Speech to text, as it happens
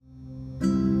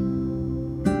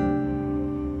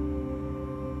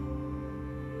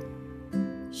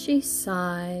She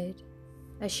sighed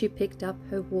as she picked up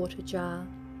her water jar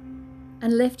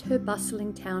and left her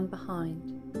bustling town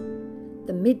behind.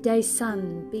 The midday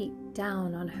sun beat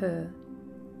down on her.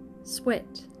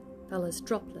 Sweat fell as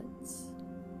droplets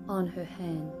on her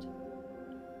hand.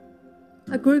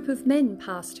 A group of men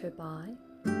passed her by.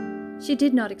 She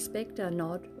did not expect a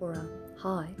nod or a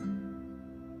hi.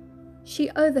 She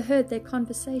overheard their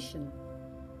conversation.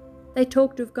 They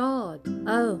talked of God.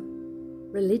 Oh,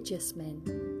 religious men.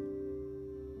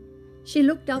 She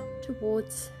looked up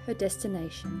towards her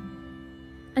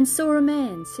destination and saw a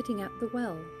man sitting at the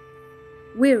well,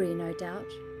 weary no doubt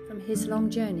from his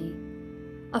long journey,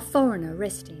 a foreigner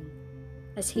resting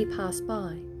as he passed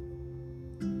by.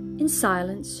 In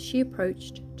silence she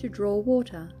approached to draw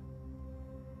water.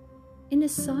 In a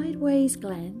sideways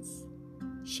glance,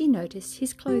 she noticed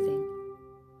his clothing.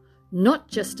 Not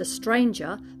just a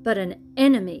stranger, but an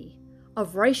enemy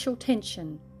of racial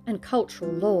tension and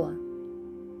cultural law.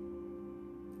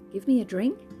 "Give me a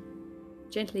drink?"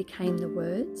 gently came the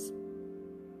words.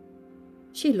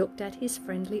 She looked at his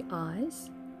friendly eyes.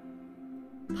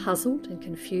 Puzzled and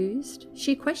confused,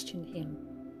 she questioned him.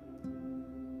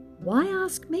 "Why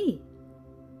ask me?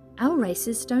 Our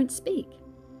races don't speak."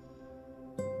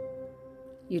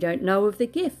 "You don't know of the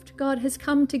gift God has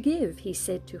come to give," he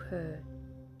said to her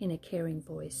in a caring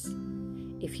voice.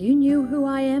 "If you knew who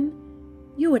I am,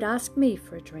 you would ask me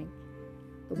for a drink.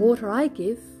 The water I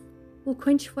give will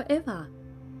quench forever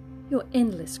your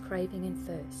endless craving and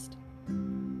thirst."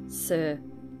 "Sir,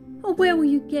 where will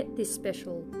you get this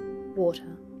special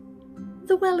water?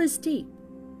 The well is deep,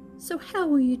 so how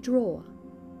will you draw?"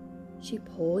 She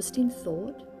paused in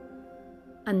thought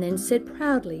and then said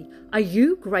proudly, "Are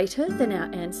you greater than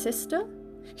our ancestor?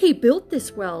 He built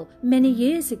this well many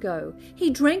years ago.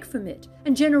 He drank from it,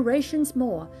 and generations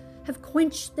more have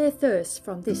quenched their thirst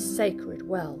from this sacred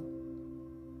well."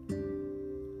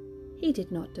 He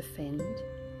did not defend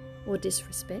or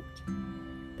disrespect,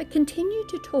 but continued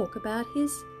to talk about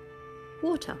his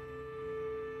water.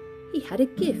 He had a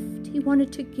gift he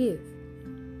wanted to give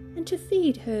and to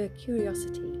feed her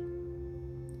curiosity.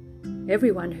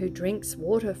 "Everyone who drinks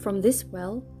water from this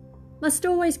well must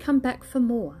always come back for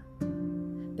more.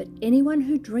 But anyone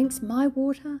who drinks my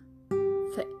water,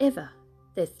 forever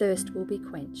their thirst will be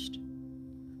quenched.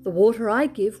 The water I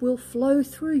give will flow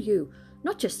through you,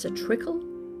 not just a trickle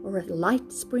or a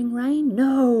light spring rain.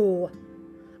 No,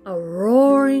 a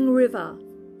roaring river,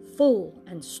 full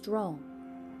and strong."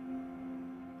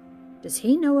 Does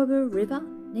he know of a river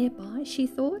nearby, she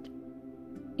thought,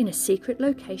 in a secret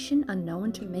location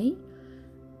unknown to me?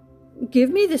 "Give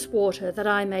me this water that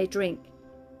I may drink.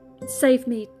 Save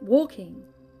me walking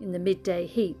in the midday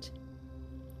heat."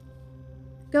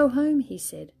 "Go home," he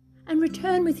said, "and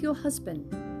return with your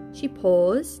husband." She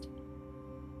paused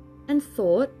and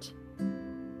thought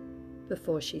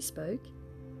before she spoke.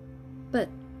 "But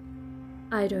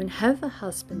I don't have a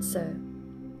husband, sir."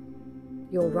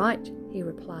 "You're right," he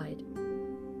replied.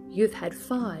 "You've had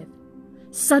 5.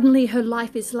 Suddenly her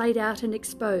life is laid out and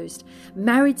exposed.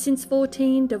 Married since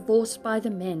 14, divorced by the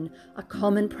men, a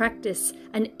common practice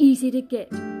and easy to get.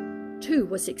 2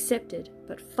 was accepted,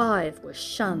 but 5 were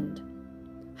shunned.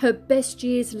 Her best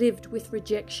years lived with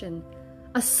rejection,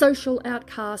 a social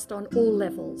outcast on all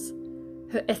levels.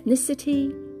 Her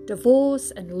ethnicity,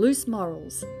 divorce and loose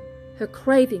morals, her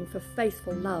craving for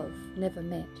faithful love never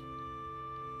met.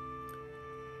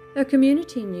 Her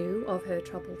community knew of her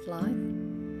troubled life.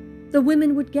 The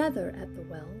women would gather at the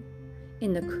well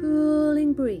in the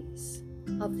cooling breeze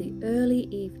of the early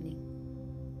evening,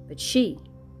 but she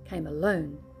came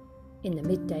alone in the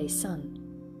midday sun.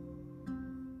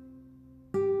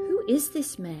 Who is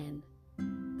this man,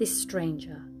 this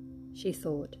stranger, she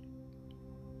thought.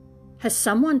 Has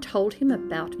someone told him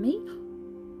about me?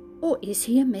 Or is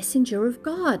he a messenger of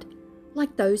God,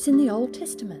 like those in the Old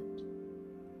Testament?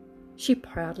 She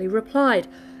proudly replied,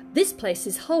 "This place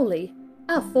is holy.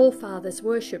 Our forefathers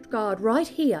worshipped God right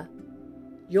here.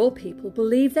 Your people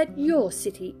believe that your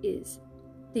city is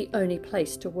the only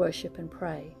place to worship and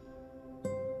pray."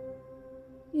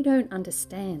 "You don't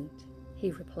understand," he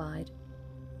replied,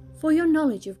 "for your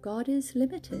knowledge of God is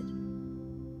limited.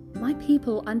 My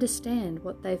people understand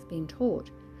what they've been taught,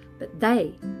 but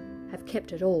they have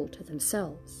kept it all to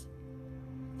themselves.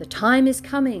 The time is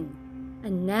coming,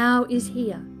 and now is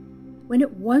here, when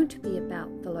it won't be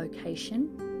about the location,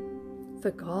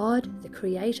 for God, the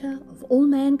Creator of all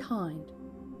mankind,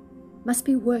 must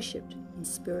be worshipped in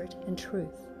spirit and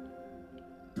truth."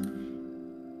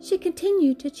 She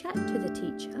continued to chat to the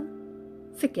teacher,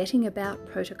 forgetting about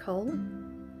protocol.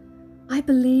 "I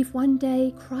believe one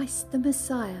day Christ the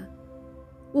Messiah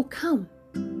will come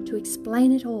to to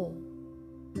explain it all.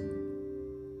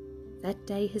 That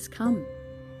day has come,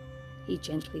 he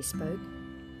gently spoke.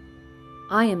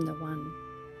 I am the one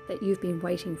that you've been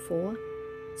waiting for.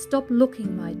 Stop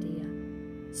looking, my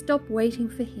dear. Stop waiting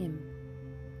for him.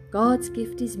 God's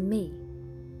gift is me,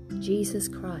 Jesus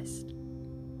Christ.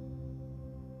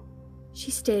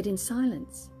 She stared in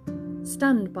silence,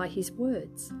 stunned by his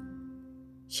words.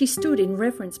 She stood in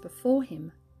reverence before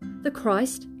him. The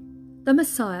Christ, the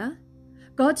Messiah,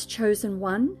 God's chosen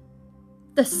one,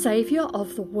 the Saviour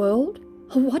of the world.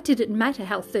 What did it matter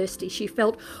how thirsty she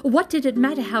felt? What did it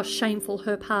matter how shameful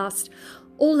her past?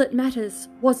 All that matters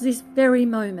was this very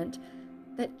moment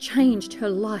that changed her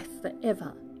life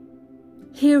forever.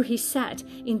 Here he sat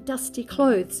in dusty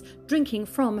clothes, drinking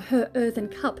from her earthen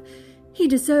cup. He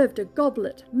deserved a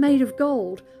goblet made of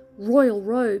gold, royal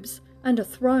robes, and a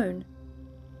throne.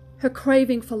 Her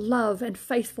craving for love and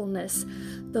faithfulness,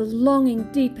 the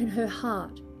longing deep in her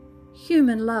heart,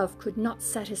 human love could not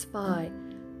satisfy,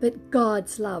 but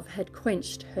God's love had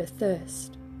quenched her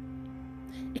thirst.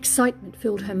 Excitement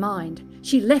filled her mind.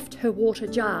 She left her water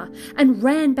jar and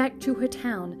ran back to her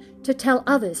town to tell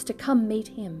others to come meet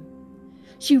him.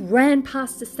 She ran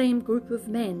past the same group of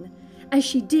men as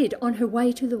she did on her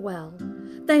way to the well.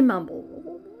 They mumbled,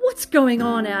 "What's going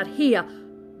on out here?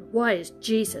 Why has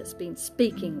Jesus been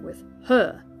speaking with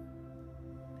her?"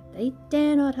 But they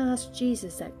dare not ask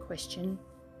Jesus that question,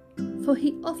 for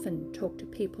he often talked to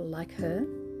people like her.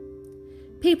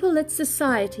 People that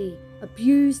society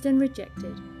abused and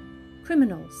rejected,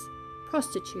 criminals,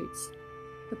 prostitutes,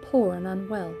 the poor and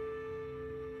unwell.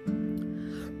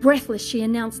 Breathless, she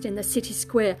announced in the city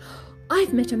square,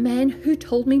 "I've met a man who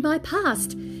told me my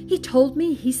past. He told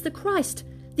me he's the Christ,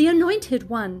 the Anointed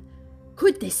One.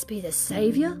 Could this be the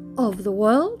Saviour of the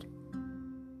world?"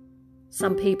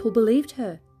 Some people believed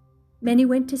her. Many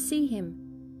went to see him.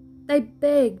 They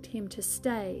begged him to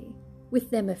stay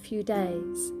with them a few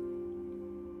days.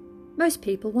 Most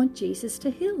people want Jesus to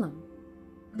heal them,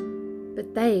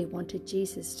 but they wanted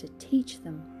Jesus to teach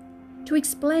them, to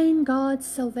explain God's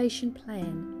salvation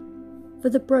plan for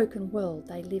the broken world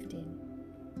they lived in.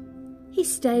 He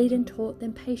stayed and taught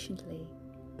them patiently.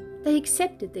 They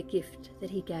accepted the gift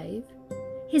that he gave,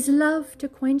 his love to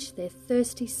quench their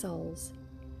thirsty souls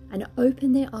and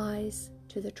open their eyes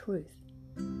to the truth.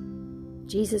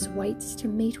 Jesus waits to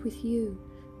meet with you.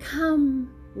 Come,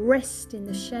 rest in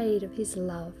the shade of his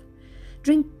love.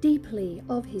 Drink deeply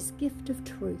of his gift of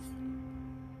truth.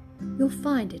 You'll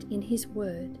find it in his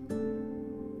word.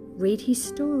 Read his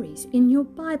stories in your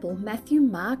Bible, Matthew,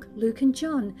 Mark, Luke, and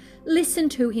John. Listen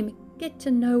to him, get to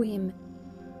know him,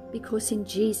 because in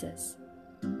Jesus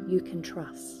you can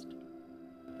trust.